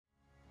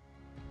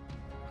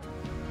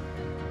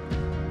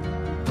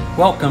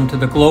Welcome to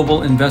the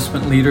Global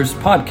Investment Leaders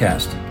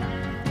Podcast.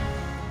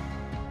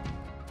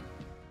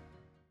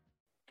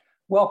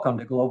 Welcome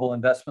to Global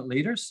Investment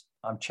Leaders.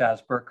 I'm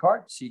Chas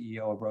Burkhart,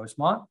 CEO of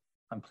Rosemont.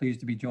 I'm pleased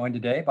to be joined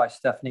today by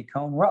Stephanie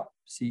Cohn Rupp,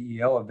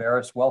 CEO of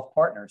Veris Wealth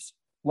Partners.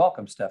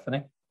 Welcome,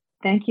 Stephanie.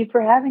 Thank you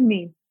for having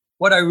me.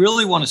 What I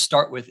really want to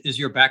start with is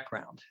your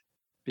background,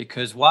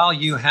 because while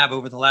you have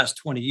over the last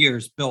 20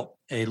 years built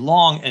a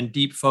long and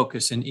deep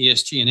focus in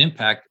ESG and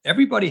impact,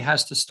 everybody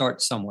has to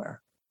start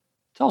somewhere.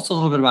 Tell us a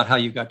little bit about how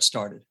you got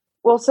started.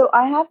 Well, so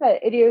I have an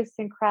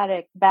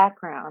idiosyncratic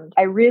background.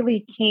 I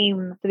really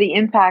came to the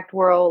impact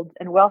world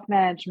and wealth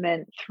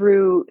management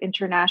through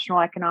international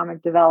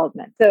economic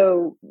development.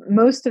 So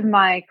most of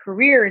my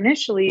career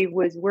initially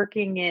was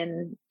working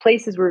in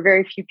places where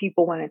very few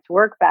people wanted to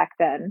work back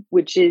then,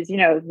 which is,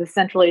 the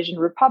Central Asian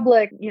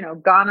Republic,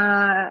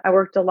 Ghana. I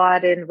worked a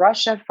lot in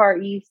Russia, Far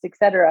East, et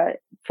cetera,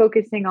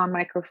 focusing on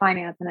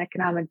microfinance and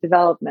economic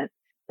development.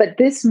 But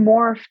this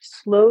morphed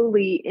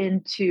slowly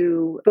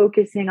into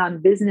focusing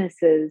on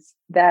businesses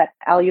that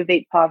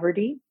alleviate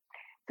poverty.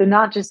 So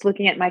not just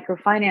looking at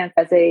microfinance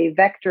as a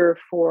vector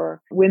for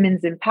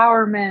women's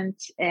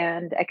empowerment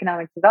and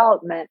economic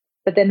development,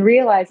 but then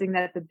realizing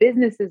that the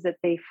businesses that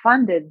they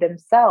funded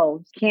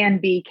themselves can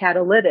be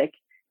catalytic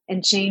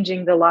in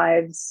changing the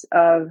lives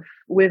of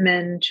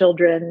women,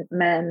 children,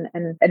 men,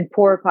 and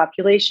poor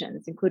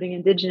populations, including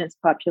indigenous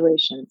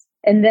populations.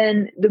 And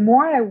then the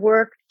more I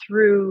worked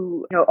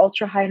through,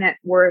 ultra high net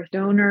worth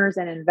donors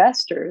and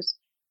investors,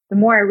 the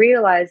more I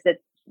realized that,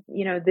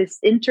 this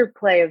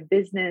interplay of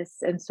business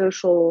and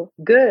social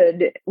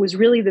good was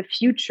really the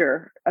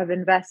future of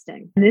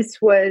investing. And this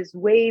was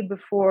way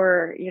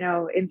before,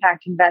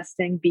 impact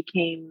investing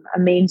became a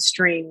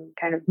mainstream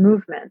kind of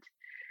movement.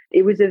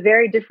 It was a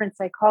very different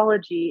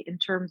psychology in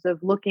terms of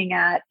looking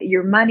at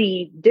your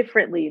money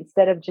differently.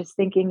 Instead of just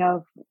thinking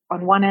of,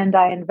 on one end,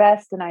 I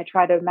invest and I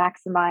try to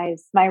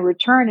maximize my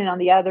return, and on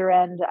the other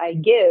end, I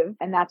give,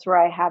 and that's where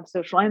I have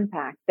social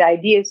impact. The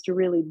idea is to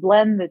really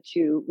blend the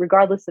two,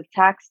 regardless of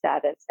tax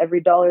status.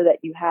 Every dollar that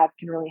you have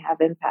can really have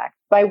impact.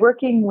 By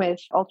working with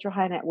ultra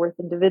high net worth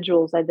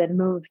individuals, I then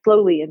moved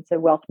slowly into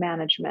wealth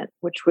management,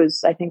 which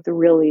was, I think, the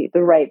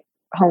right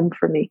home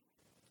for me.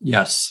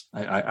 Yes,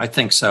 I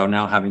think so.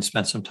 Now, having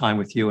spent some time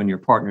with you and your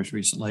partners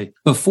recently,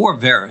 before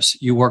Veris,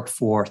 you worked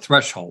for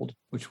Threshold,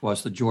 which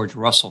was the George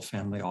Russell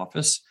family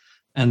office.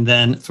 And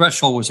then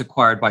Threshold was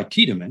acquired by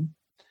Tiedemann.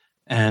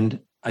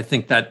 And I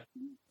think that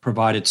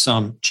provided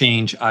some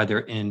change either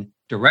in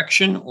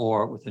direction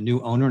or with a new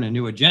owner and a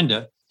new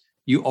agenda.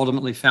 You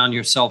ultimately found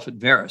yourself at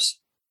Veris.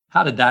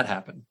 How did that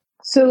happen?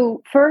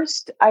 So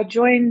first, I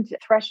joined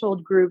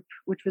Threshold Group,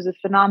 which was a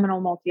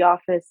phenomenal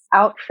multi-office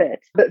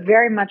outfit, but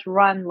very much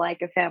run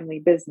like a family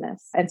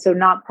business. And so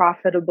not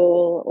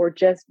profitable or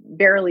just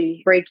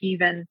barely break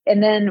even.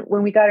 And then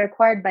when we got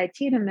acquired by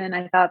Tiedemann,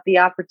 I thought the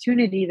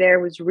opportunity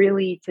there was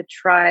really to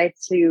try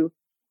to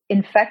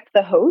infect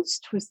the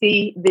host, was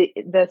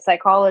the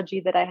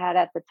psychology that I had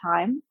at the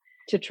time,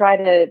 to try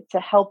to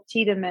help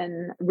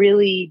Tiedemann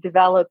really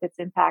develop its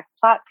impact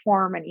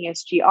platform and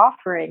ESG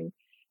offering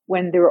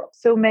when there were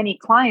so many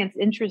clients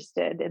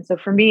interested. And so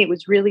for me, it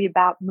was really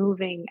about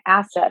moving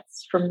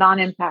assets from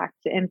non-impact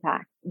to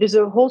impact. There's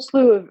a whole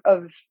slew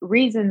of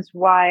reasons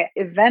why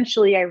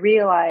eventually I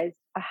realized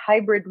a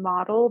hybrid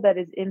model that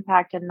is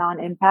impact and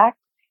non-impact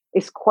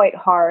is quite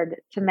hard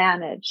to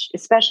manage,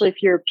 especially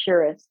if you're a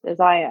purist, as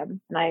I am.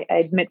 And I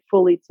admit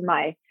fully to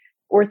my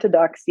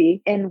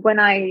orthodoxy. And when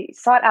I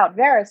sought out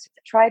Veris,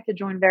 I tried to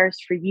join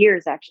Veris for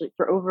years, actually,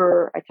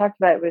 I talked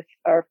about it with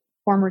our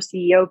former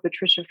CEO,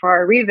 Patricia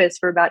Farah-Rivas,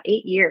 for about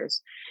 8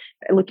 years.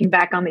 Looking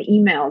back on the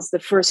emails, the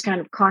first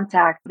kind of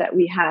contact that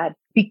we had,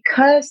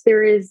 because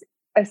there is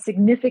a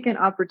significant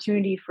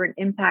opportunity for an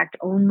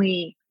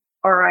impact-only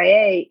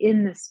RIA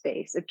in this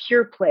space, a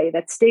pure play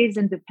that stays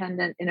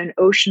independent in an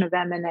ocean of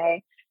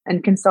M&A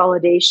and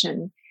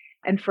consolidation.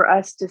 And for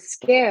us to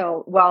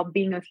scale while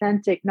being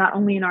authentic, not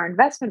only in our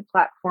investment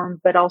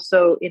platform, but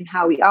also in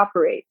how we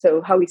operate.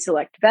 So how we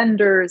select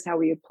vendors, how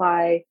we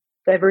apply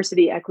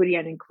diversity, equity,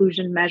 and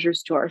inclusion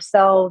measures to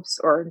ourselves,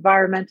 or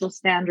environmental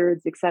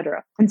standards, et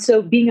cetera. And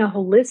so being a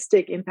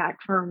holistic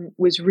impact firm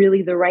was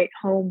really the right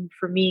home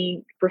for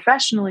me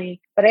professionally,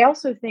 but I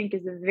also think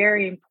is a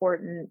very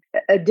important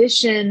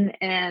addition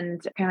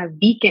and kind of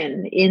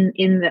beacon in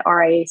the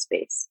RIA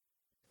space.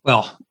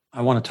 Well,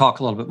 I want to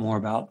talk a little bit more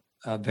about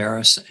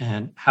Veris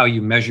and how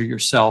you measure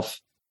yourself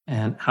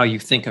and how you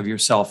think of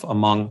yourself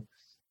among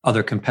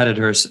other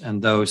competitors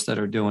and those that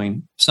are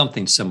doing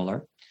something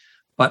similar.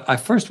 But I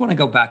first want to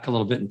go back a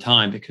little bit in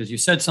time, because you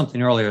said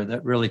something earlier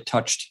that really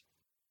touched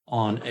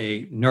on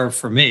a nerve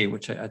for me,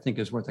 which I think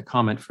is worth a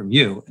comment from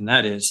you. And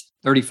that is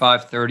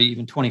 35, 30,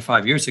 even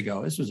 25 years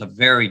ago, this was a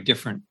very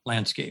different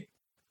landscape.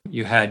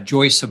 You had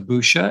Joyce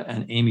Abusha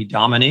and Amy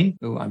Dominy,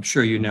 who I'm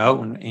sure you know,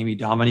 when Amy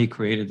Dominy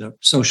created the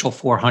Social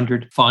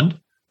 400 Fund,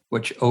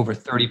 which over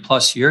 30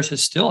 plus years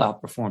has still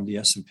outperformed the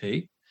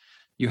S&P.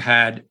 You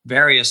had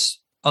various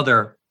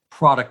other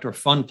product or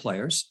fund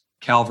players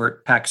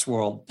Calvert, Pax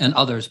World, and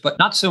others, but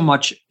not so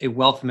much a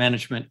wealth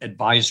management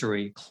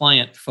advisory,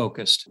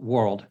 client-focused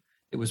world.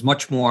 It was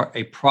much more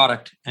a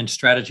product and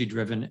strategy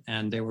driven,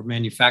 and they were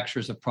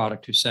manufacturers of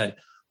product who said,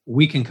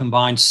 we can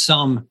combine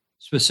some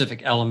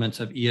specific elements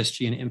of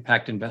ESG and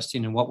impact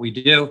investing in what we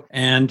do.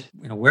 And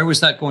where was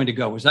that going to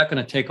go? Was that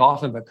going to take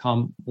off and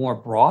become more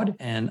broad?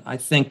 And I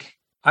think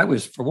I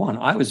was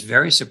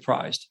very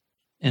surprised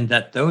in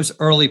that those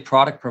early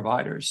product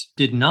providers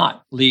did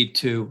not lead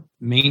to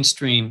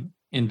mainstream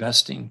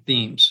investing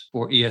themes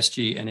for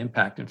ESG and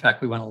impact. In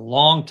fact, we went a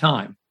long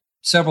time,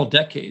 several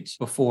decades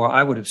before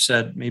I would have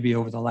said maybe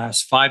over the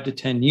last 5 to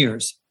 10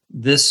 years,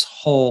 this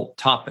whole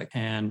topic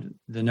and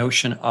the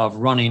notion of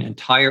running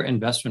entire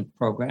investment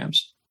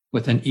programs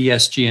with an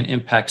ESG and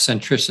impact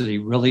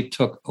centricity really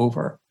took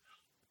over.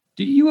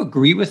 Do you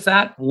agree with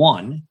that?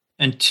 One.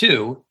 And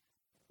two,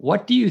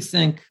 what do you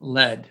think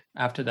led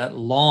after that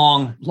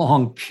long,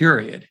 long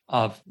period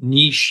of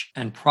niche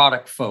and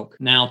product folk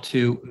now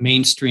to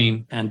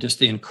mainstream and just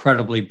the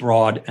incredibly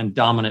broad and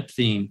dominant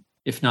theme,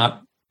 if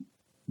not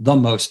the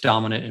most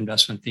dominant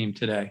investment theme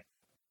today?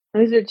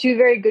 Those are two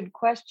very good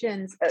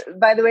questions.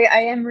 By the way,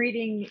 I am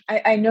reading,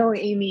 I know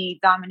Amy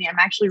Dominy. I'm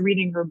actually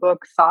reading her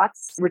book,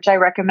 Thoughts, which I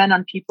recommend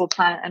on People,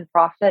 Planet, and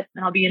Profit,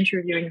 and I'll be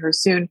interviewing her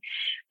soon.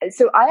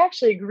 So I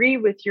actually agree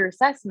with your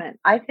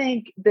assessment. I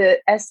think the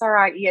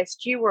SRI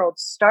ESG world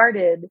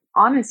started,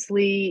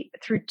 honestly,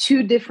 through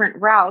two different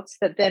routes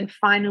that then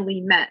finally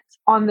met.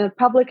 On the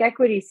public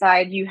equity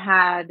side, you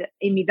had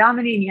Amy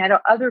Dominy and you had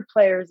other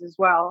players as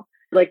well,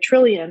 like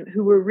Trillium,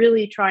 who were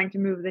really trying to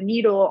move the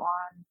needle on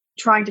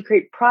trying to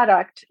create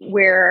product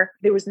where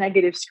there was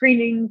negative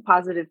screening,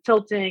 positive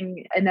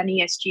tilting, and then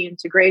ESG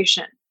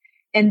integration.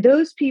 And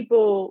those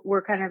people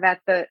were kind of at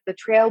the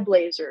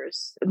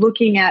trailblazers,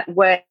 looking at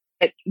what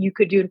you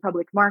could do in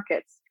public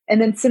markets.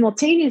 And then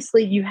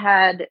simultaneously, you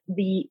had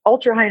the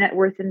ultra high net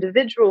worth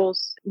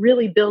individuals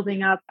really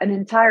building up an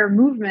entire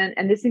movement.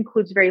 And this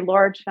includes very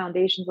large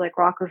foundations like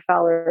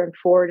Rockefeller and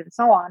Ford and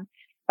so on,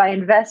 by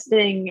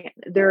investing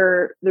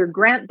their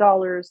grant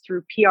dollars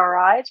through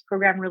PRIs,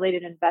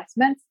 program-related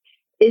investments,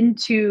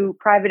 into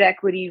private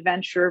equity,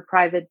 venture,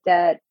 private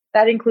debt.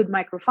 That include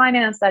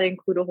microfinance, that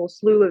include a whole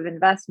slew of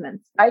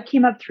investments. I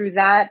came up through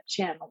that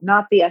channel,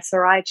 not the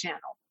SRI channel.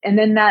 And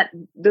then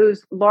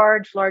those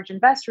large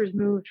investors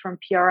moved from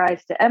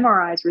PRIs to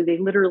MRIs, where they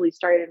literally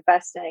started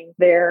investing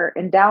their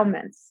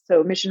endowments,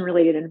 so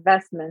mission-related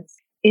investments,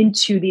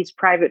 into these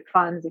private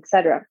funds, et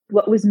cetera.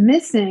 What was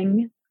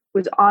missing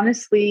was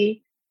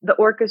honestly the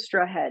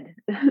orchestra head,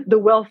 the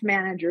wealth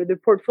manager, the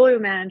portfolio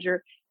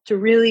manager, to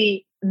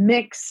really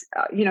mix,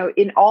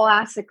 in all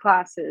asset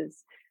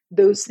classes,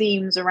 those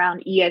themes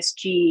around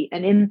ESG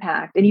and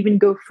impact, and even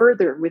go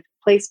further with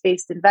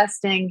place-based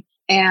investing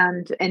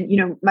and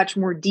much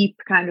more deep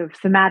kind of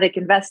thematic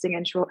investing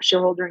and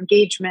shareholder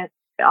engagement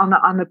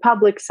on the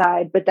public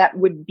side, but that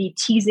would be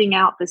teasing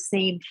out the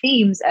same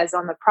themes as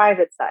on the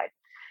private side.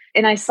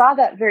 And I saw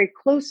that very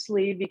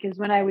closely because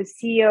when I was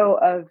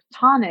CEO of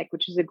Tonic,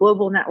 which is a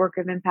global network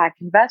of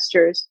impact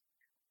investors,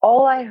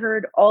 all I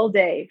heard all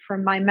day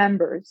from my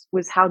members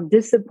was how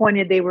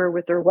disappointed they were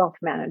with their wealth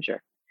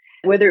manager,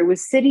 whether it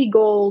was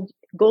Citigold,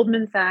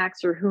 Goldman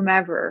Sachs, or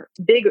whomever,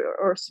 big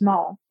or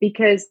small,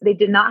 because they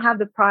did not have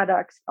the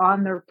products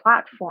on their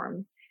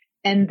platform.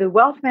 And the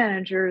wealth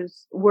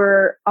managers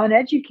were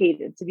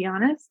uneducated, to be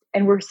honest,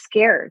 and were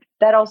scared.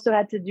 That also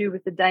had to do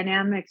with the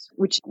dynamics,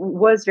 which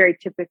was very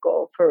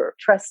typical for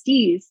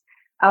trustees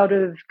out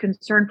of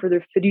concern for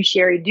their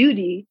fiduciary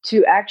duty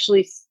to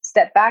actually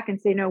step back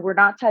and say, no, we're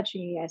not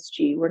touching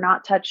ESG. We're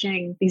not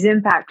touching these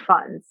impact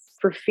funds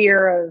for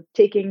fear of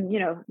taking,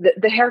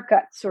 the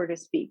haircut, so to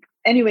speak.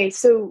 Anyway,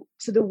 so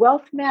the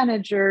wealth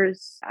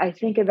managers, I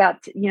think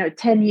about,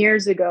 10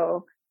 years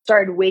ago,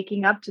 started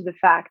waking up to the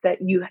fact that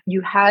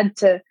you had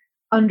to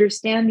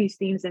understand these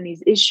themes and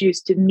these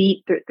issues to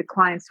meet the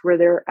clients where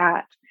they're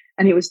at.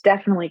 And it was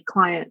definitely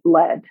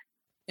client-led.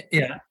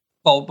 Yeah.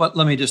 Well, but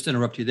let me just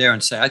interrupt you there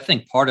and say, I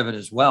think part of it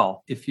as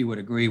well, if you would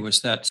agree,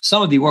 was that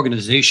some of the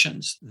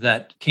organizations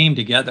that came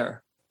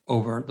together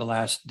over the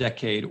last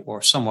decade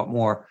or somewhat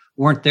more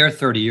weren't there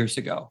 30 years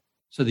ago.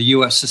 So the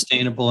U.S.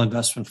 Sustainable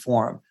Investment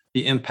Forum,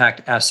 the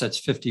Impact Assets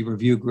 50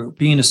 Review Group,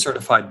 being a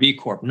certified B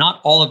Corp,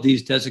 not all of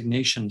these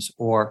designations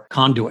or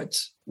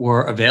conduits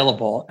were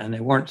available, and they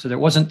weren't. So there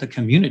wasn't the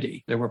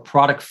community. There were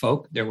product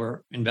folk, there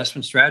were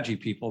investment strategy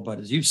people, but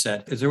as you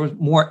said, as there was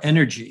more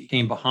energy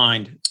came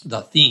behind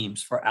the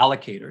themes for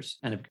allocators,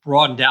 and it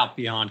broadened out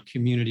beyond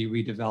community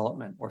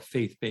redevelopment or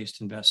faith-based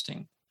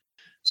investing.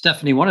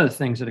 Stephanie, one of the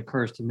things that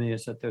occurs to me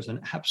is that there's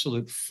an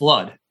absolute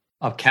flood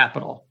of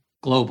capital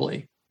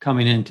globally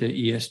coming into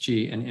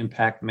ESG and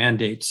impact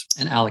mandates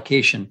and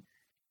allocation.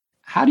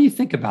 How do you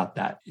think about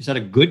that? Is that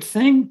a good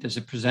thing? Does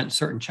it present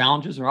certain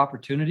challenges or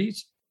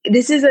opportunities?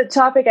 This is a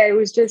topic I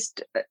was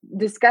just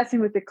discussing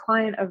with a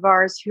client of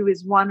ours who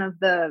is one of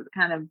the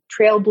kind of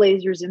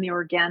trailblazers in the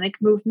organic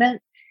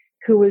movement,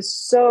 who was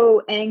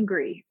so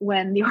angry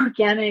when the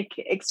organic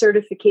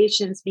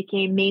certifications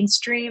became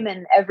mainstream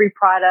and every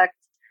product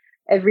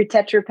Every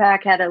Tetra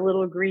Pak had a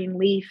little green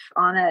leaf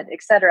on it,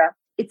 etc.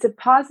 It's a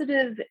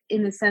positive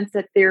in the sense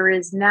that there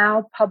is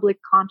now public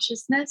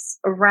consciousness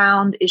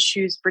around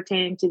issues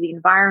pertaining to the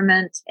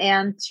environment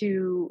and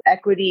to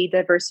equity,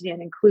 diversity,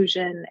 and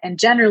inclusion, and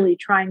generally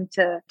trying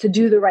to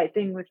do the right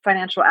thing with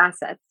financial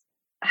assets.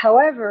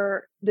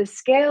 However, the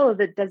scale of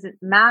it doesn't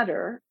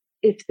matter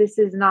if this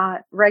is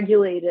not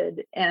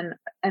regulated and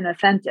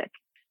authentic.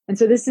 And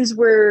so this is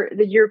where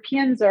the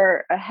Europeans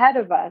are ahead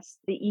of us.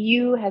 The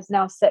EU has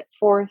now set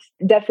forth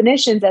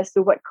definitions as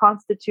to what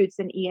constitutes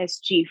an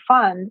ESG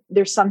fund.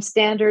 There's some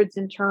standards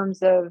in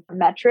terms of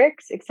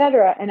metrics, et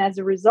cetera. And as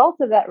a result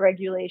of that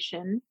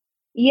regulation,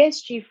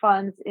 ESG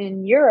funds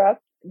in Europe,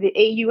 the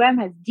AUM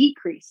has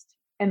decreased,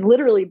 and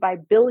literally by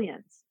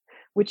billions,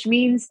 which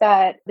means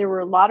that there were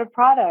a lot of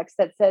products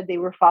that said they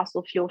were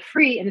fossil fuel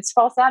free, and it's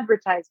false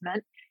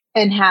advertisement,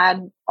 and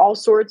had all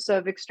sorts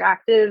of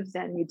extractives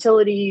and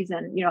utilities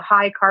and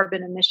high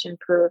carbon emission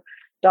per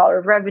dollar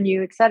of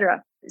revenue, et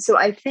cetera. So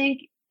I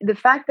think the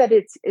fact that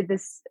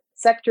this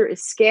sector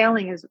is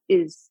scaling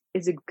is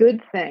a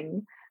good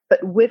thing,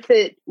 but with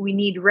it we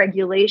need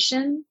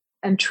regulation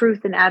and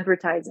truth in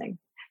advertising.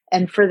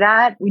 And for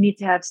that, we need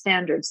to have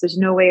standards. There's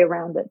no way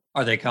around it.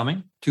 Are they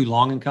coming? Too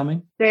long in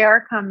coming? They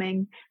are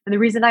coming. And the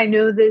reason I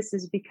know this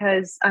is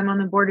because I'm on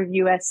the board of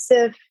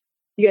USSIF,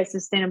 U.S.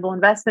 Sustainable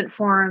Investment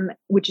Forum,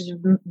 which is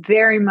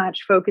very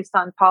much focused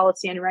on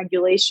policy and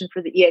regulation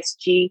for the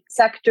ESG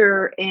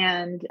sector,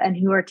 and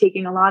who are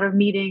taking a lot of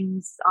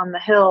meetings on the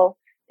Hill,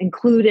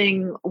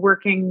 including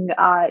working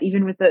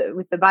even with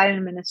the Biden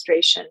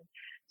administration.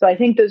 So I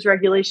think those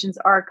regulations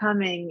are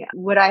coming.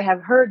 What I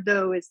have heard,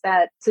 though, is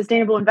that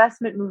sustainable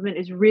investment movement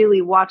is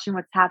really watching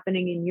what's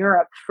happening in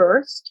Europe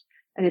first,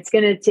 and it's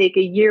going to take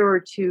a year or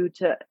two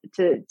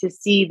to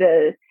see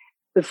the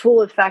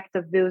full effect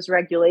of those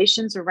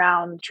regulations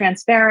around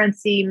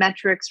transparency,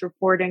 metrics,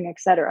 reporting, et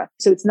cetera.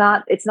 So it's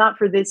not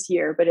for this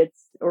year,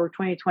 or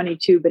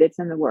 2022, but it's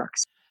in the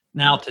works.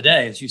 Now,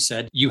 today, as you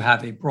said, you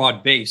have a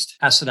broad-based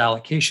asset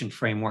allocation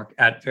framework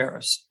at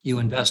Veris. You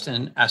invest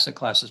in asset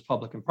classes,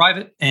 public and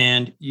private,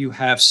 and you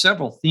have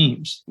several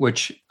themes,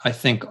 which I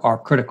think are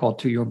critical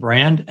to your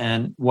brand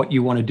and what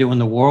you want to do in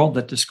the world,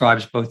 that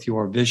describes both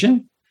your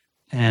vision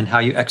and how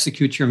you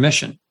execute your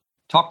mission.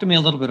 Talk to me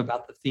a little bit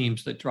about the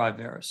themes that drive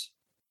Veris.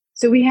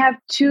 So we have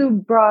two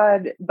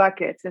broad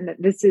buckets, and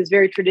this is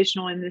very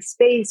traditional in this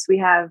space. We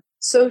have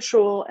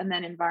social and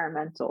then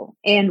environmental.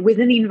 And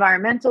within the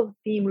environmental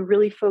theme, we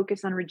really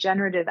focus on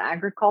regenerative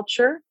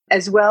agriculture,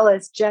 as well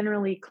as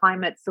generally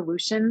climate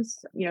solutions,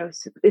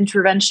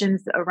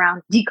 interventions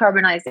around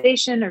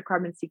decarbonization or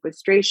carbon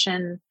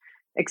sequestration,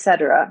 et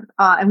cetera.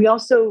 And we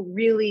also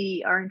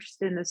really are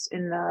interested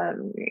in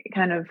the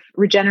kind of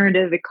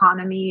regenerative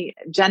economy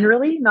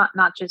generally,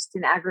 not just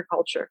in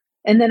agriculture.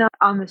 And then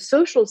on the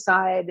social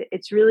side,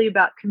 it's really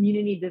about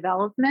community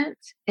development.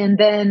 And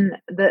then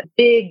the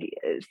big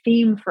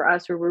theme for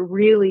us, where we're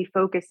really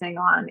focusing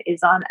on,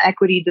 is on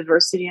equity,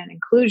 diversity, and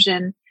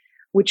inclusion,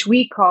 which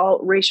we call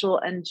racial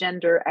and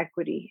gender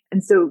equity.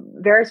 And so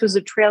Veris was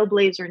a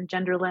trailblazer in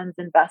gender lens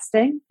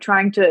investing,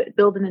 trying to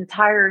build an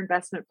entire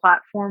investment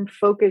platform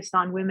focused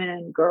on women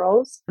and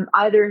girls,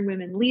 either in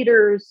women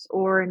leaders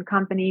or in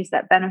companies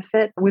that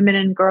benefit women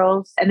and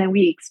girls. And then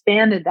we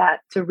expanded that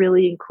to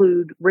really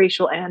include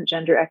racial and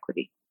gender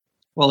equity.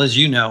 Well, as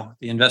you know,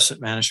 the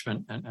investment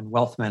management and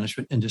wealth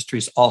management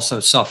industries also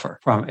suffer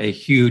from a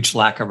huge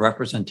lack of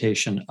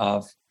representation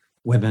of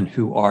women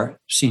who are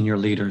senior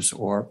leaders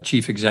or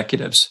chief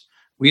executives.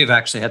 We have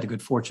actually had the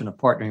good fortune of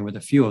partnering with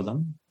a few of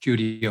them: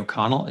 Judy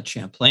O'Connell at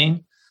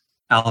Champlain,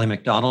 Ally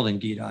McDonald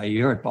and Geeta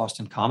Iyer at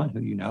Boston Common,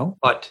 who you know.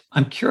 But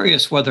I'm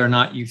curious whether or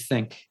not you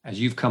think,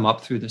 as you've come up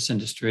through this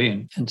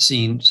industry and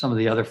seen some of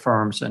the other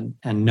firms and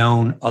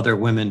known other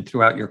women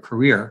throughout your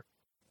career,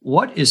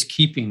 what is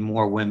keeping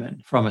more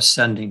women from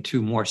ascending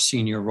to more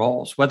senior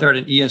roles, whether at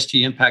an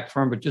ESG impact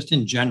firm, but just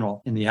in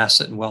general in the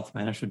asset and wealth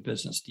management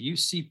business? Do you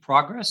see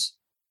progress?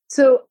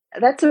 So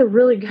that's a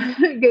really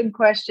good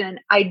question.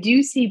 I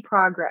do see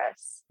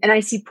progress. And I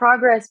see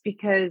progress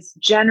because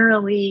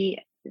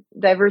generally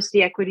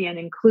diversity, equity, and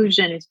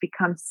inclusion has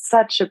become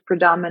such a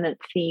predominant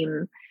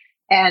theme.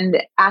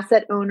 And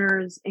asset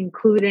owners,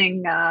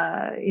 including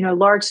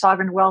large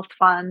sovereign wealth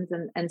funds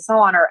and so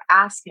on, are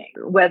asking,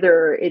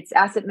 whether it's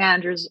asset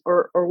managers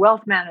or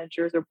wealth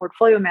managers or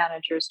portfolio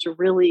managers, to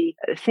really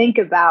think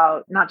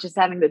about not just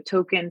having the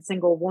token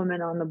single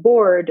woman on the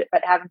board,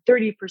 but having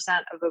 30%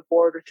 of a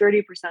board or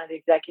 30% of the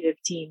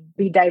executive team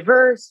be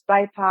diverse,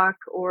 BIPOC,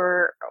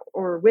 or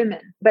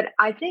women. But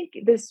I think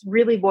this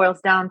really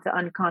boils down to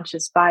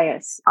unconscious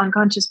bias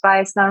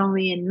not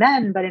only in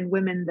men, but in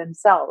women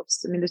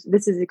themselves. I mean,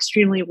 this is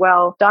extremely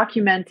well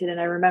documented.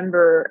 And I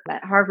remember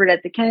at Harvard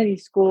at the Kennedy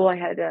School, I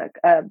had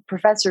a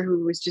professor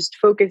who was just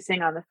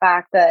focusing on the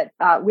fact that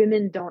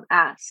women don't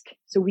ask.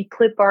 So we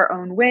clip our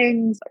own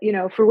wings.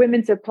 For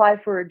women to apply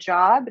for a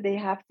job, they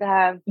have to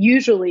have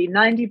usually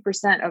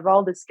 90% of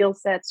all the skill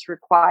sets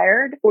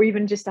required, or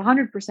even just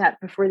 100%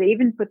 before they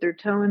even put their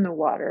toe in the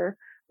water.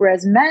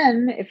 Whereas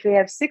men, if they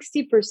have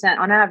 60%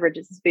 on average,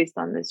 this is based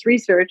on this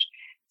research,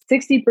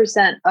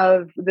 60%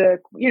 of the,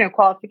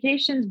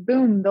 qualifications,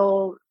 boom,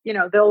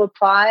 they'll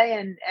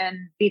apply and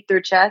beat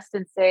their chest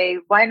and say,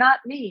 why not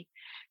me?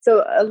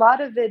 So a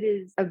lot of it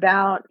is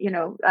about,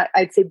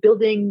 I'd say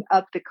building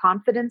up the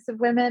confidence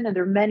of women. And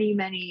there are many,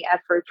 many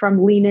efforts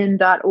from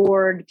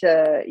leanin.org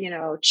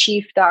to,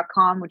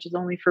 chief.com, which is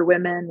only for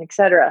women, et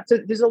cetera. So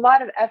there's a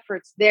lot of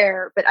efforts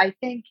there, but I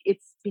think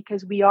it's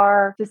because we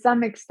are to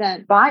some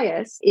extent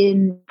biased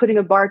in putting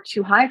a bar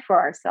too high for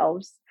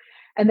ourselves.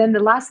 And then the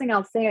last thing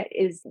I'll say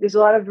is there's a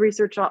lot of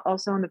research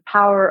also on the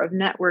power of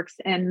networks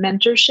and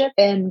mentorship,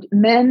 and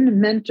men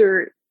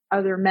mentor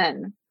other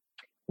men.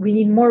 We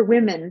need more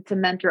women to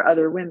mentor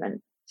other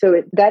women.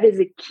 So that is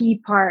a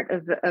key part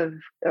of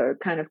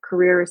kind of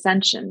career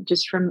ascension,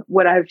 just from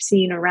what I've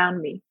seen around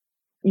me.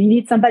 You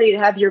need somebody to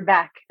have your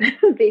back,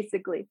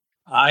 basically.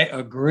 I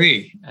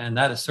agree. And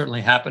that has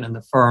certainly happened in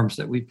the firms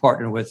that we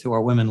partner with who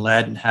are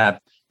women-led and have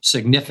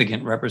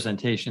significant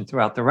representation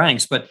throughout the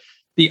ranks. But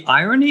the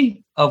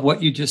irony of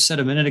what you just said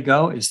a minute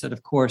ago is that,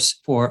 of course,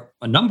 for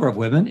a number of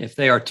women, if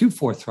they are too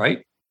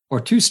forthright or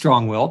too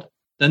strong-willed,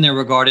 then they're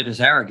regarded as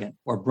arrogant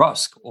or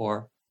brusque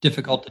or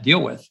difficult to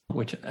deal with,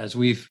 which, as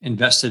we've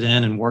invested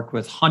in and worked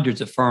with hundreds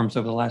of firms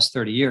over the last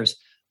 30 years,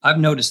 I've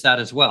noticed that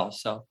as well.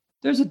 So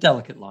there's a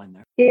delicate line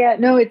there. Yeah,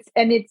 no,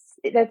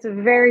 that's a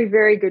very,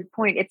 very good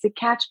point. It's a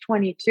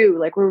catch-22,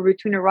 like we're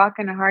between a rock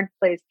and a hard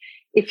place.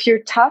 If you're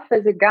tough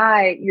as a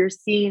guy, you're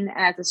seen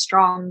as a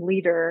strong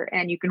leader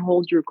and you can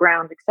hold your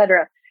ground, et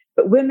cetera.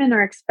 But women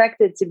are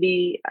expected to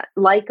be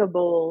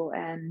likable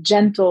and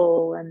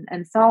gentle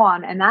and so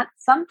on. And that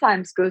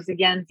sometimes goes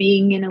against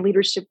being in a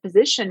leadership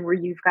position where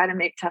you've got to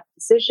make tough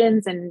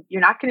decisions and you're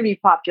not going to be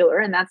popular,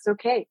 and that's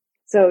okay.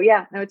 So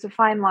yeah, no, it's a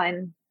fine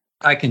line.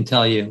 I can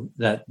tell you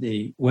that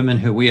the women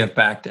who we have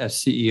backed as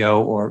CEO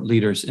or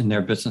leaders in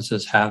their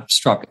businesses have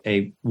struck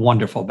a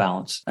wonderful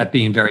balance at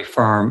being very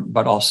firm,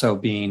 but also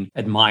being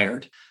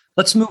admired.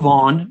 Let's move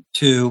on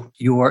to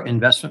your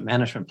investment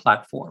management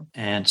platform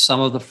and some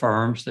of the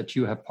firms that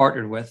you have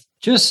partnered with.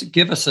 Just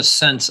give us a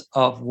sense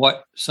of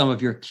what some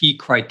of your key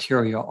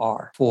criteria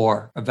are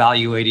for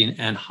evaluating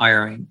and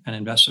hiring an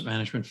investment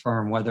management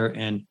firm, whether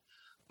in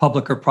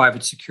public or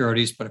private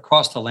securities, but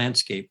across the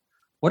landscape.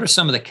 What are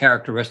some of the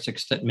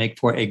characteristics that make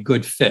for a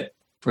good fit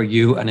for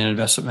you and an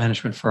investment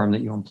management firm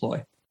that you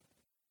employ?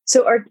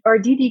 So our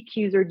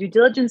DDQs, or due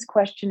diligence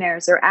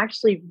questionnaires, are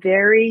actually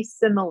very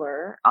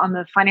similar on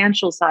the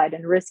financial side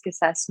and risk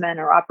assessment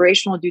or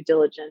operational due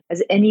diligence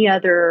as any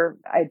other,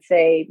 I'd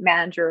say,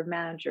 manager of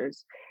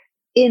managers.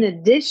 In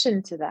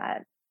addition to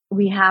that,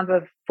 we have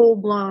a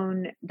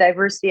full-blown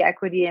diversity,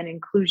 equity, and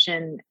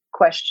inclusion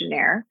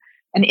questionnaire,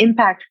 an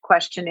impact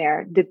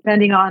questionnaire,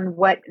 depending on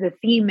what the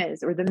theme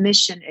is or the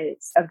mission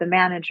is of the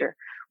manager.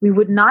 We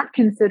would not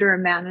consider a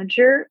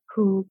manager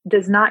who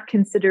does not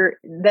consider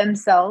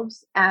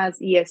themselves as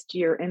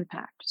ESG or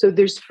impact. So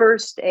there's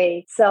first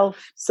a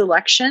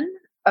self-selection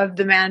of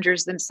the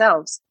managers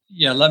themselves.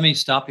 Yeah, let me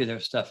stop you there,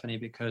 Stephanie,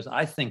 because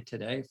I think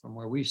today, from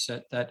where we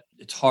sit, that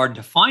it's hard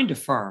to find a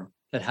firm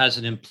that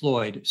hasn't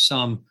employed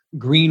some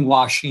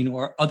greenwashing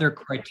or other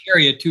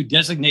criteria to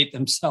designate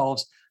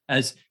themselves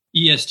as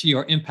ESG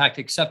or impact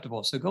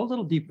acceptable. So go a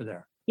little deeper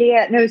there.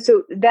 Yeah, no,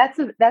 so that's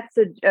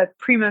a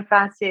prima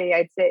facie,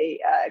 I'd say,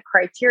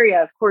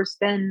 criteria. Of course,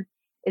 then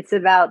it's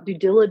about due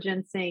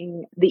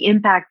diligencing the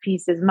impact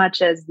piece as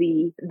much as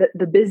the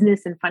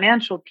business and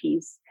financial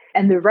piece,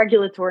 and the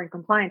regulatory and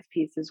compliance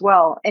piece as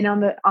well. And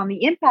on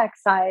the impact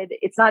side,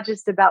 it's not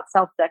just about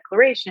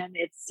self-declaration.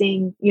 It's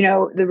seeing,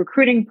 the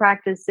recruiting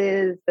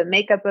practices, the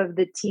makeup of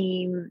the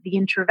team, the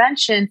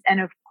interventions, and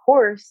of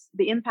course,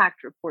 the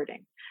impact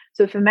reporting.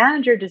 So if a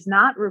manager does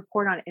not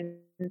report on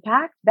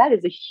impact, that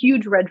is a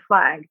huge red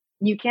flag.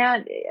 You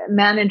can't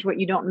manage what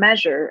you don't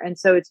measure. And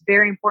so it's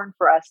very important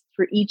for us,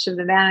 for each of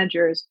the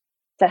managers,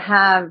 to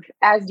have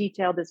as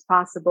detailed as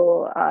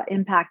possible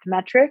impact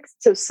metrics.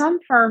 So some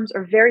firms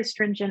are very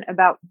stringent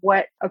about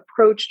what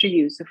approach to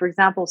use. So for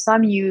example,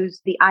 some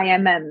use the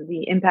IMM,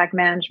 the Impact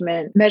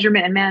Management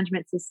Measurement and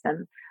Management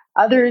System.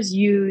 Others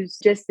use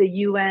just the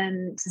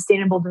UN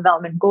Sustainable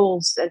Development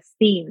Goals as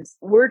themes.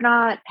 We're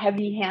not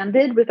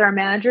heavy-handed with our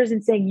managers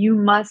in saying you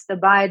must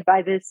abide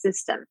by this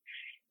system.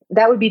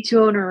 That would be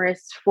too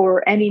onerous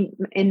for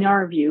in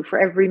our view,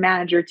 for every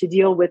manager to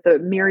deal with a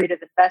myriad of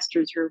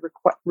investors who are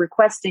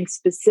requesting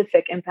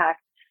specific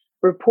impact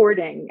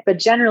reporting. But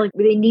generally,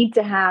 they need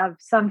to have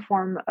some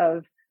form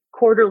of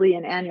quarterly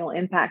and annual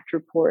impact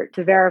report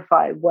to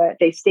verify what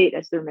they state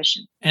as their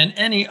mission. And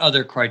any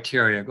other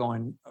criteria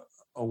going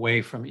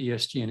away from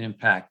ESG and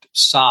impact,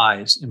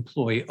 size,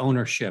 employee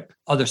ownership,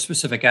 other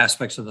specific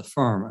aspects of the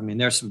firm. I mean,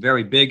 there's some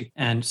very big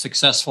and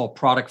successful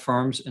product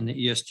firms in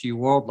the ESG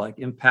world like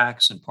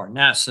Impacts and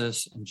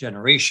Parnassus and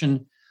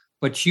Generation,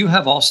 but you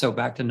have also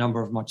backed a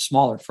number of much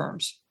smaller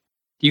firms.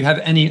 Do you have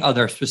any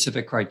other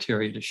specific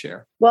criteria to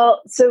share?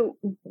 Well, so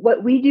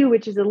what we do,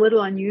 which is a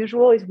little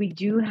unusual, is we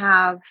do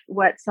have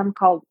what some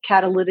call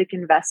catalytic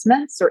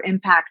investments or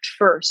impact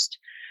first,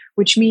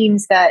 which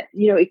means that,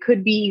 it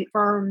could be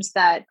firms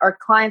that our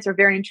clients are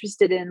very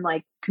interested in,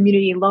 like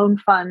community loan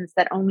funds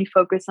that only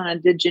focus on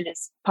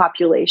indigenous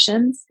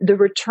populations. The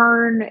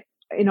return,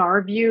 in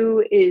our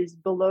view, is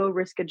below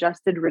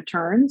risk-adjusted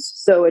returns.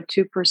 So a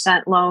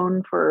 2%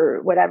 loan for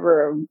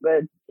whatever,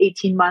 an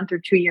 18-month or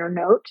 2-year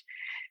note.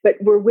 But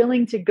we're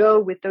willing to go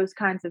with those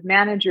kinds of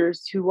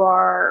managers who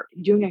are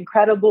doing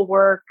incredible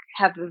work,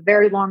 have a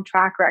very long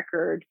track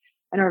record,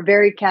 and are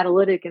very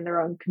catalytic in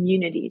their own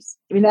communities.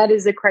 I mean, that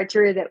is a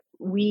criteria that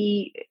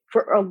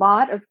for a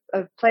lot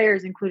of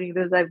players, including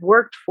those I've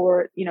worked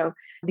for,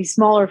 these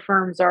smaller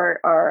firms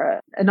are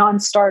a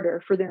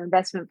non-starter for their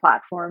investment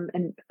platform.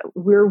 And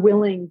we're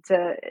willing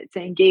to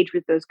engage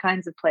with those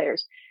kinds of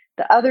players.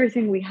 The other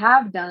thing we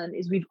have done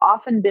is we've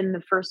often been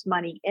the first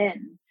money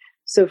in.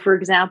 So, for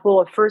example,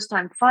 a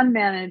first-time fund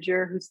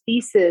manager whose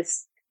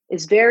thesis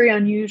is very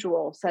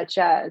unusual, such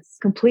as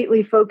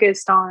completely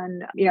focused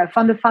on,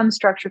 fund-to-fund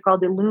structure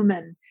called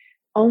Illumin,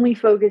 only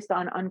focused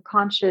on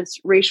unconscious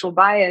racial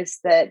bias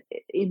that,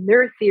 in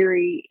their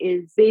theory,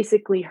 is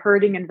basically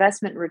hurting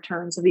investment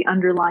returns of the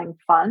underlying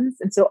funds.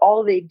 And so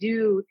all they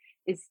do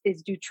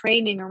is do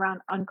training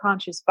around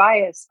unconscious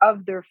bias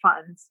of their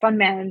fund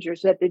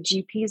managers, so that the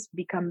GPs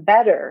become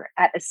better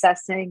at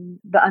assessing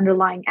the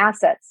underlying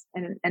assets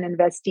and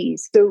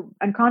investees. So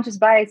unconscious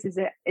bias is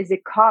a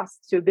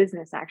cost to a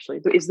business,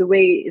 actually, is the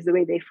way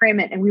they frame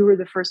it. And we were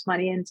the first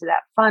money into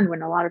that fund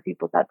when a lot of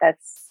people thought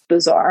that's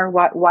bizarre.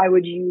 Why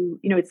would you,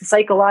 it's a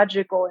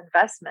psychological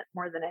investment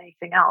more than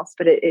anything else,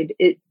 but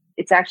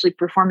it's actually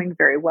performing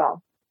very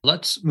well.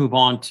 Let's move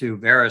on to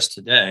Veris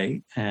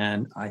today.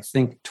 And I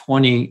think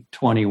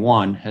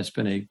 2021 has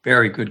been a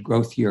very good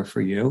growth year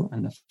for you.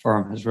 And the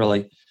firm has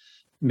really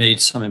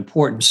made some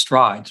important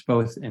strides,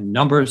 both in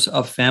numbers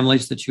of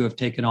families that you have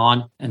taken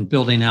on and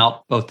building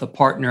out both the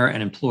partner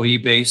and employee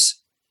base.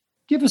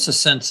 Give us a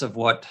sense of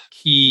what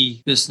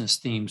key business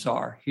themes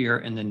are here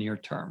in the near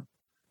term.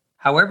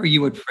 However you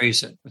would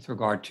phrase it with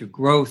regard to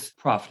growth,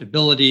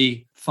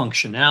 profitability,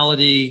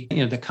 functionality,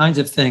 the kinds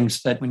of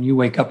things that when you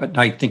wake up at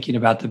night thinking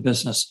about the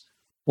business,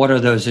 what are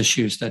those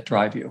issues that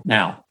drive you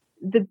now?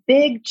 The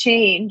big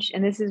change,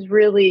 and this is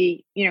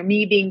really,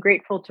 me being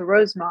grateful to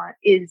Rosemont,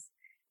 is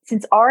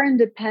since our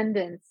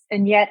independence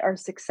and yet our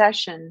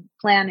succession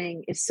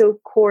planning is so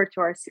core to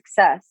our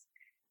success,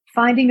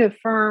 finding a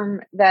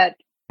firm that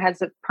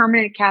has a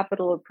permanent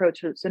capital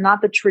approach, so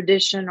not the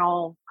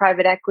traditional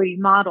private equity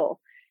model,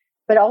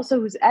 but also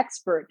who's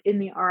expert in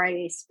the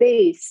RIA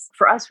space,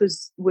 for us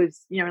was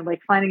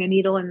like finding a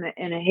needle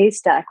in a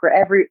haystack, where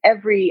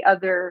every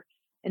other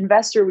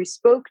investor we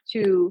spoke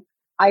to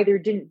either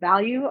didn't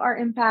value our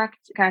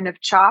impact kind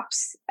of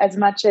chops as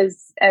much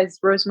as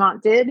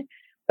Rosemont did,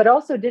 but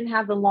also didn't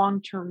have the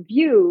long-term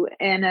view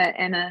and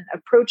an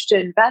approach to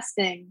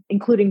investing,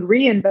 including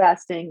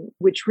reinvesting,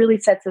 which really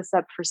sets us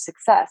up for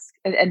success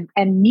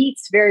and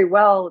meets very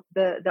well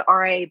the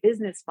RIA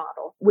business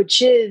model, which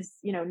is,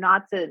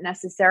 not to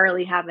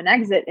necessarily have an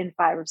exit in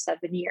 5 or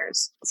 7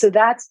 years. So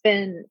that's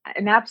been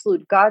an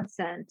absolute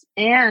godsend.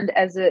 And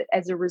as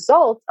a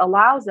result,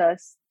 allows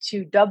us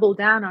to double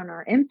down on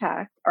our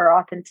impact, our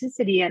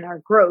authenticity, and our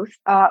growth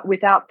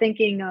without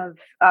thinking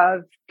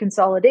of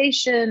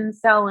consolidation,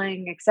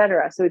 selling, et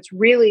cetera. So it's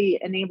really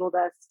enabled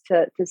us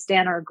to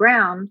stand our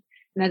ground.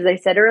 And as I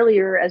said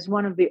earlier, as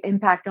one of the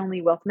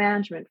impact-only wealth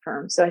management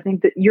firms. So I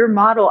think that your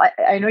model,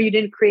 I know you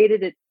didn't create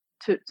it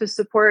to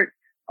support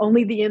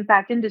only the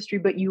impact industry,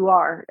 but you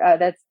are.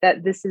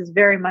 This is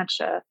very much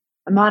a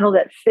model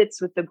that fits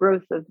with the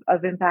growth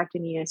of impact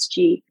in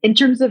ESG. In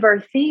terms of our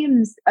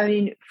themes,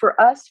 for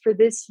us, for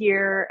this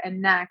year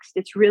and next,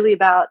 it's really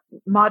about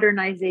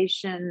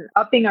modernization,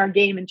 upping our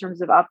game in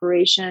terms of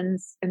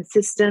operations and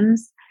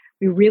systems.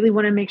 We really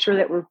want to make sure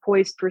that we're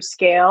poised for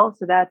scale.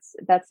 So that's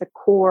a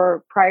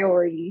core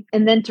priority.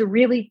 And then to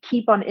really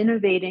keep on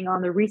innovating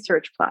on the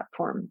research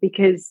platform,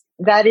 because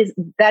that is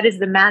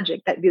the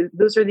magic.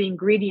 Those are the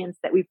ingredients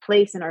that we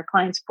place in our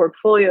clients'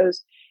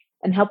 portfolios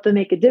and help them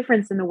make a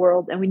difference in the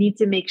world. And we need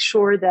to make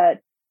sure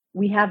that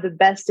we have the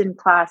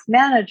best-in-class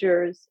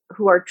managers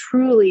who are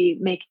truly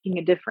making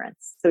a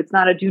difference. So it's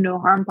not a do no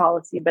harm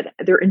policy, but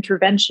their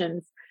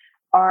interventions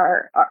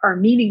are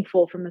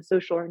meaningful from a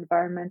social or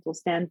environmental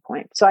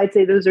standpoint. So I'd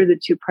say those are the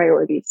two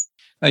priorities.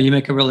 You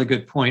make a really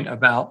good point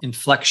about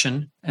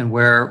inflection and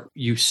where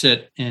you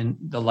sit in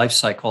the life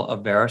cycle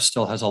of Veris.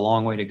 Still has a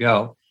long way to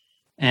go,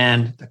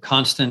 and the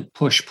constant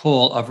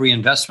push-pull of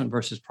reinvestment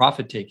versus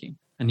profit-taking.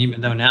 And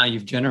even though now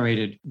you've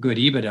generated good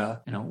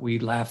EBITDA, we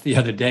laughed the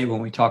other day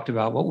when we talked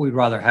about what we'd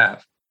rather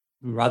have.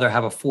 We'd rather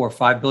have a $4 or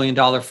 $5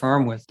 billion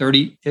firm with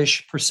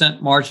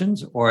 30-ish%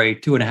 margins, or a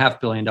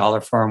 $2.5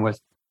 billion firm with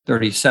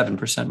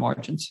 37%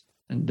 margins.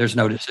 And there's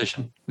no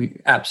decision.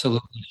 We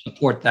absolutely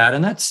support that.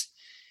 And that's,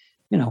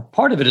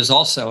 part of it is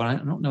also, and I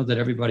don't know that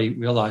everybody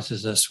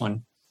realizes this,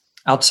 when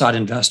outside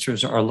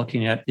investors are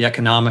looking at the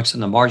economics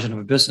and the margin of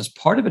a business,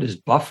 part of it is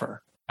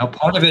buffer. Now,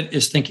 part of it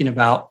is thinking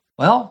about,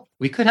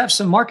 we could have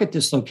some market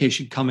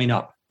dislocation coming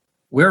up.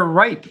 We're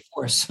ripe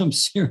for some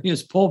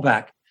serious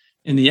pullback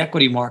in the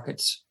equity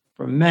markets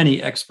from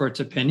many experts'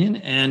 opinion.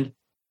 And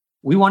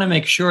we want to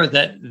make sure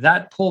that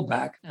that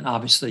pullback, and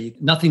obviously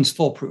nothing's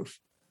foolproof,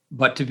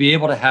 but to be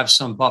able to have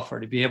some buffer,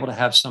 to be able to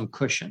have some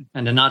cushion,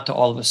 and to not to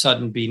all of a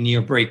sudden be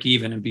near break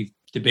even and be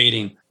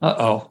debating,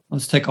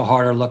 let's take a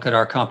harder look at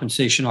our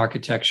compensation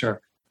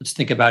architecture. Let's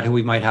think about who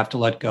we might have to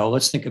let go.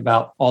 Let's think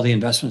about all the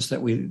investments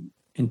that we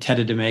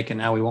intended to make, and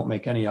now we won't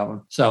make any of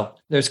them. So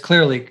there's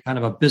clearly kind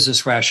of a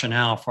business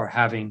rationale for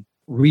having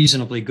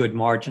reasonably good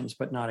margins,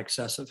 but not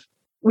excessive.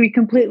 We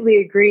completely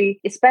agree,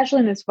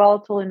 especially in this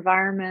volatile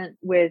environment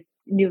with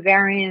new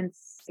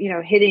variants,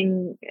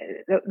 hitting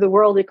the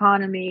world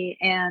economy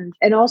and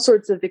all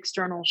sorts of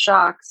external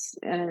shocks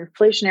and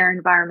inflationary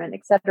environment,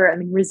 et cetera. I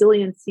mean,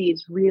 resiliency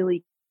is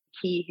really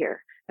key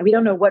here. And we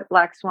don't know what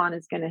black swan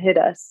is going to hit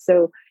us.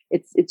 So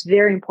it's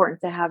very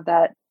important to have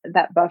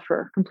that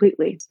buffer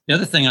completely. The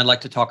other thing I'd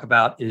like to talk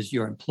about is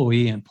your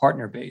employee and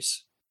partner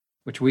base,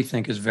 which we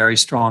think is very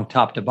strong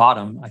top to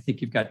bottom. I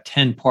think you've got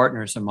 10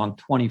 partners among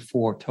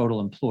 24 total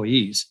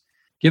employees.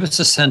 Give us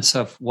a sense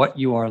of what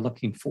you are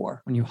looking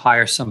for when you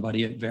hire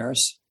somebody at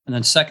Veris. And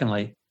then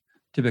secondly,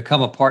 to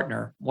become a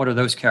partner, what are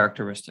those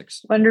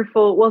characteristics?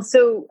 Wonderful. Well,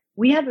 so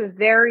we have a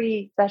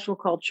very special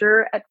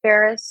culture at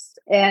Veris,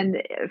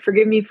 and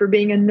forgive me for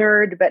being a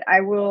nerd, but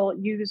I will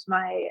use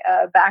my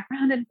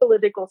background in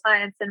political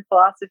science and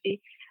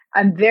philosophy.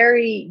 I'm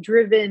very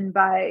driven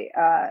by,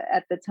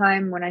 at the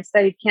time when I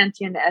studied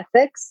Kantian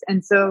ethics.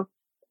 And so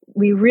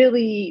we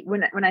really,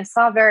 when I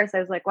saw Veris, I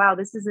was like, wow,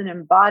 this is an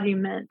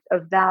embodiment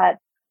of that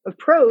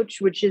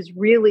approach, which is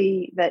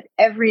really that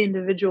every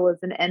individual is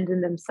an end in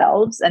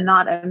themselves and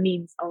not a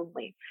means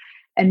only.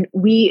 And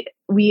we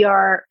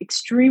are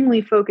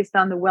extremely focused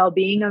on the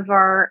well-being of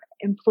our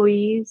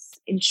employees,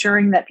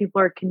 ensuring that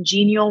people are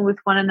congenial with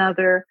one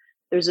another.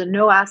 There's a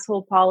no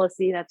asshole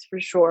policy, that's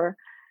for sure.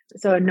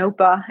 So a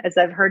NOPA, as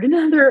I've heard in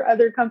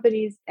other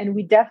companies. And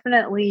we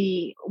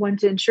definitely want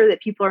to ensure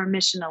that people are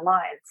mission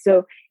aligned.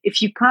 So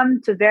if you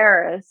come to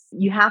Veris,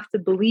 you have to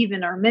believe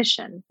in our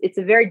mission. It's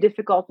a very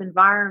difficult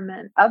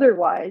environment.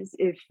 Otherwise,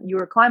 if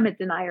you're a climate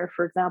denier,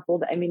 for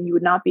example, you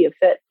would not be a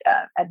fit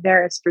at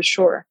Veris for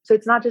sure. So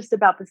it's not just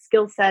about the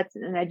skill sets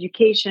and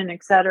education,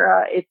 et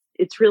cetera.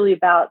 It's really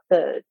about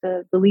the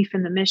belief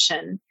in the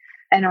mission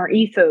and our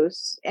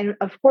ethos. And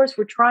of course,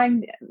 we're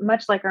trying,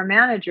 much like our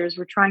managers,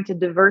 we're trying to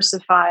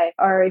diversify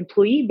our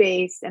employee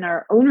base and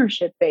our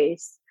ownership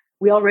base.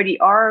 We already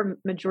are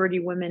majority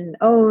women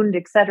owned,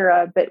 et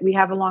cetera, but we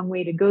have a long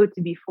way to go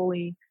to be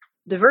fully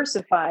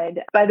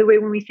diversified. By the way,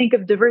 when we think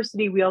of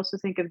diversity, we also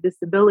think of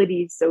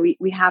disabilities. So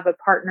we have a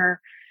partner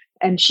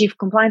and chief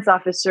compliance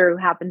officer who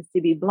happens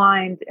to be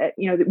blind.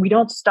 We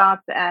don't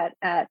stop at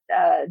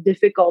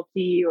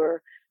difficulty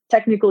or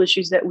technical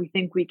issues that we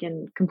think we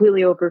can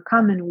completely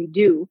overcome, and we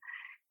do.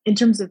 In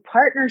terms of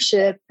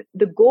partnership,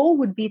 the goal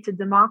would be to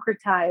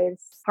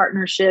democratize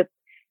partnership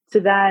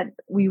so that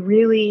we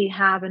really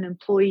have an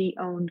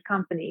employee-owned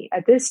company.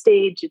 At this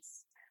stage,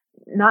 it's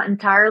not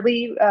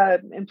entirely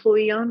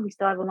employee-owned. We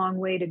still have a long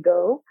way to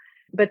go.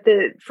 But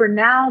for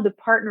now, the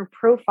partner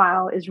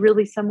profile is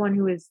really someone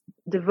who is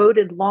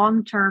devoted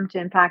long-term to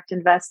impact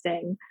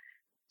investing,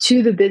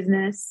 to the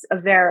business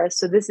of Veris.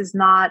 So this is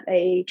not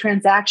a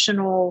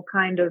transactional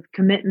kind of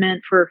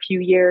commitment for a few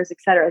years, et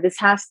cetera. This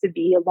has to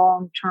be a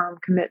long-term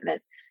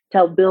commitment to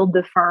help build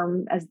the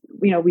firm. As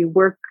we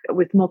work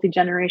with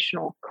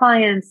multi-generational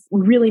clients,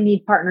 we really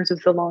need partners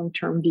with a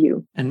long-term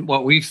view. And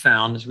what we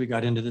found as we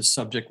got into this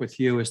subject with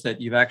you is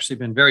that you've actually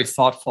been very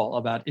thoughtful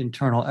about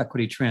internal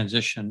equity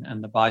transition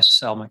and the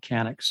buy-sell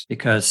mechanics,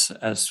 because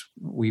as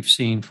we've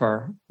seen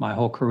for my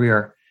whole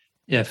career,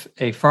 if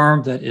a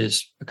firm that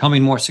is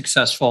becoming more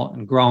successful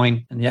and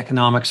growing and the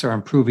economics are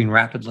improving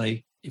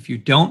rapidly, if you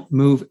don't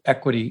move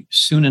equity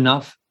soon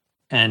enough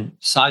and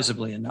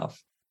sizably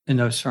enough in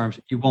those firms,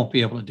 you won't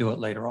be able to do it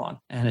later on.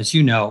 And as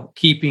you know,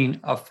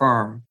 keeping a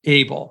firm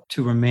able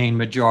to remain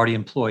majority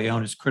employee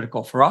owned is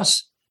critical for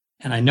us.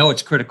 And I know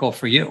it's critical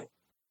for you.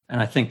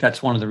 And I think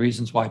that's one of the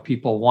reasons why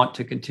people want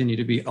to continue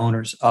to be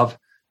owners of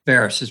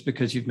Veris, is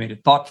because you've made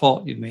it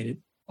thoughtful, you've made it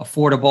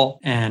affordable,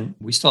 and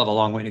we still have a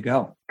long way to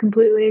go.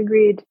 Completely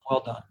agreed.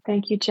 Well done.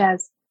 Thank you,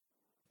 Chas.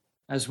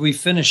 As we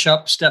finish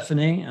up,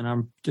 Stephanie, and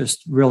I'm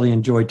just really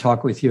enjoyed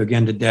talking with you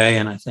again today,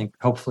 and I think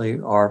hopefully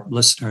our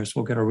listeners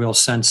will get a real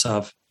sense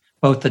of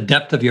both the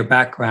depth of your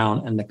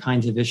background and the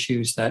kinds of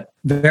issues that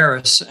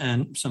Veris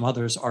and some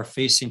others are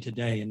facing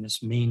today in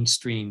this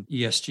mainstream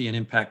ESG and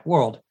impact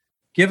world.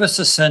 Give us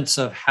a sense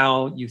of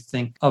how you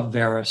think of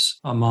Veris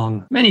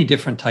among many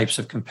different types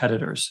of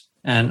competitors.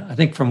 And I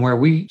think from where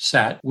we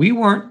sat, we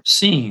weren't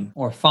seeing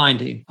or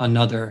finding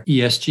another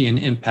ESG and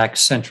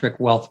impact-centric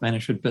wealth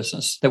management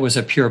business that was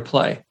a pure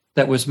play,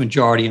 that was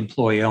majority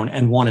employee owned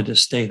and wanted to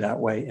stay that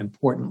way,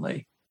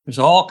 importantly. There's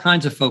all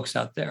kinds of folks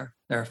out there.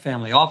 There are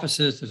family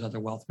offices, there's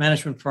other wealth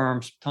management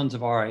firms, tons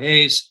of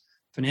RIAs,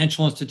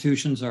 financial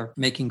institutions are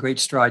making great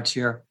strides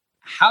here.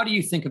 How do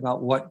you think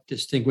about what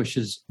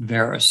distinguishes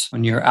Veris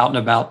when you're out and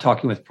about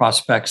talking with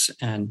prospects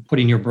and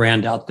putting your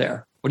brand out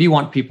there? What do you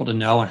want people to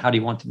know and how do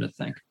you want them to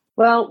think?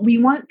 Well, we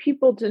want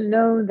people to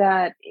know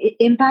that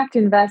impact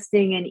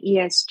investing and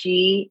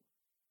ESG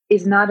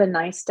is not a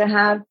nice to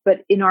have,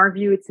 but in our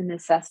view, it's a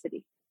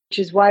necessity, which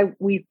is why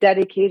we've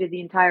dedicated the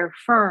entire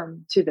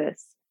firm to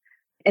this.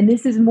 And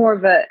this is more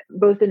of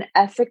both an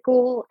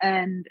ethical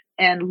and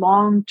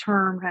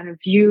long-term kind of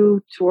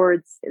view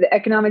towards the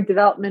economic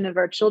development of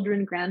our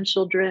children,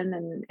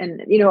 grandchildren,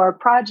 and our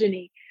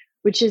progeny,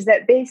 which is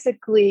that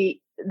basically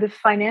the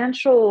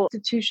financial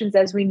institutions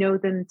as we know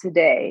them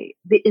today,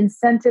 the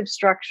incentive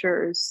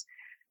structures,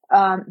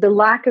 the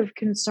lack of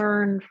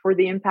concern for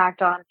the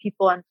impact on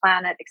people and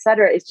planet, et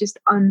cetera, is just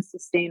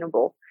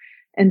unsustainable.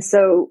 And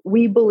so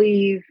we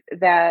believe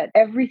that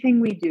everything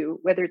we do,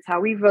 whether it's how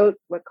we vote,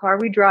 what car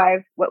we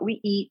drive, what we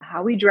eat,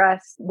 how we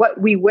dress, what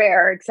we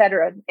wear, et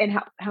cetera, and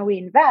how we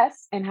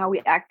invest and how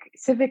we act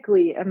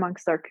civically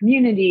amongst our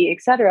community,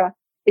 et cetera,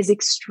 is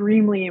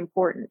extremely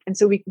important. And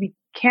so we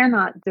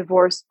cannot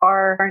divorce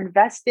our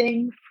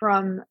investing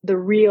from the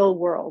real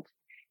world.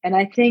 And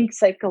I think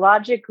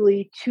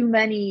psychologically, too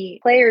many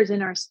players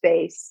in our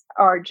space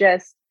are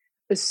just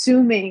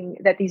assuming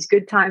that these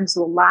good times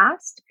will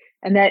last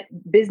and that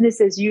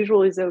business as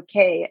usual is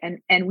okay.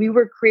 And we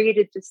were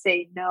created to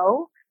say,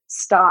 no,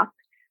 stop.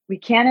 We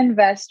can't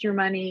invest your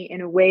money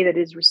in a way that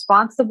is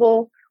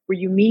responsible, where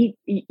you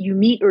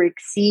meet or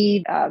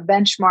exceed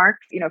benchmarks,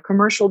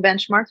 commercial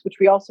benchmarks, which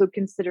we also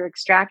consider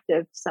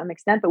extractive to some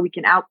extent, but we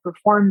can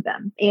outperform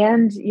them,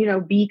 and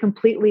be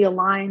completely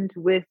aligned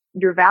with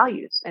your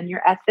values and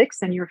your ethics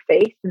and your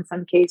faith in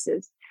some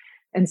cases.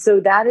 And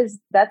so that's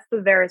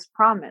the Veris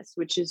promise,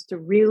 which is to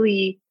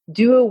really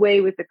do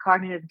away with the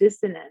cognitive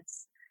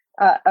dissonance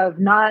of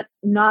not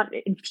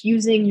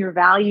infusing your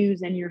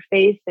values and your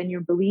faith and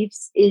your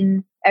beliefs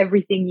in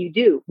everything you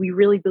do. We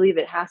really believe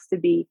it has to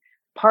be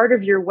part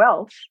of your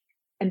wealth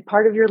and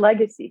part of your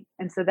legacy.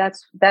 And so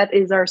that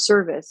is our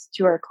service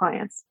to our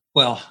clients.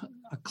 Well,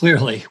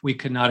 clearly, we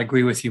could not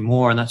agree with you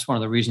more. And that's one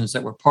of the reasons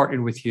that we're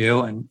partnered with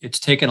you. And it's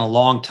taken a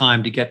long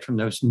time to get from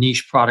those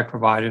niche product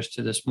providers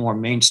to this more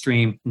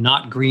mainstream,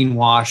 not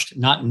greenwashed,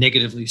 not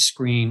negatively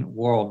screened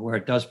world where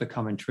it does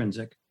become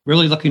intrinsic.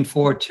 Really looking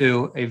forward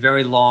to a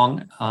very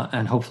long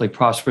and hopefully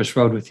prosperous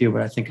road with you,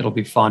 but I think it'll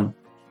be fun.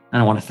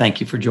 And I want to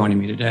thank you for joining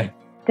me today.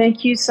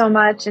 Thank you so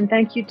much. And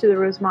thank you to the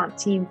Rosemont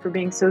team for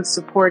being so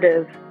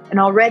supportive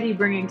and already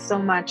bringing so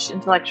much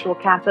intellectual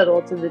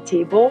capital to the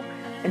table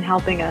and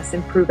helping us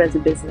improve as a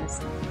business.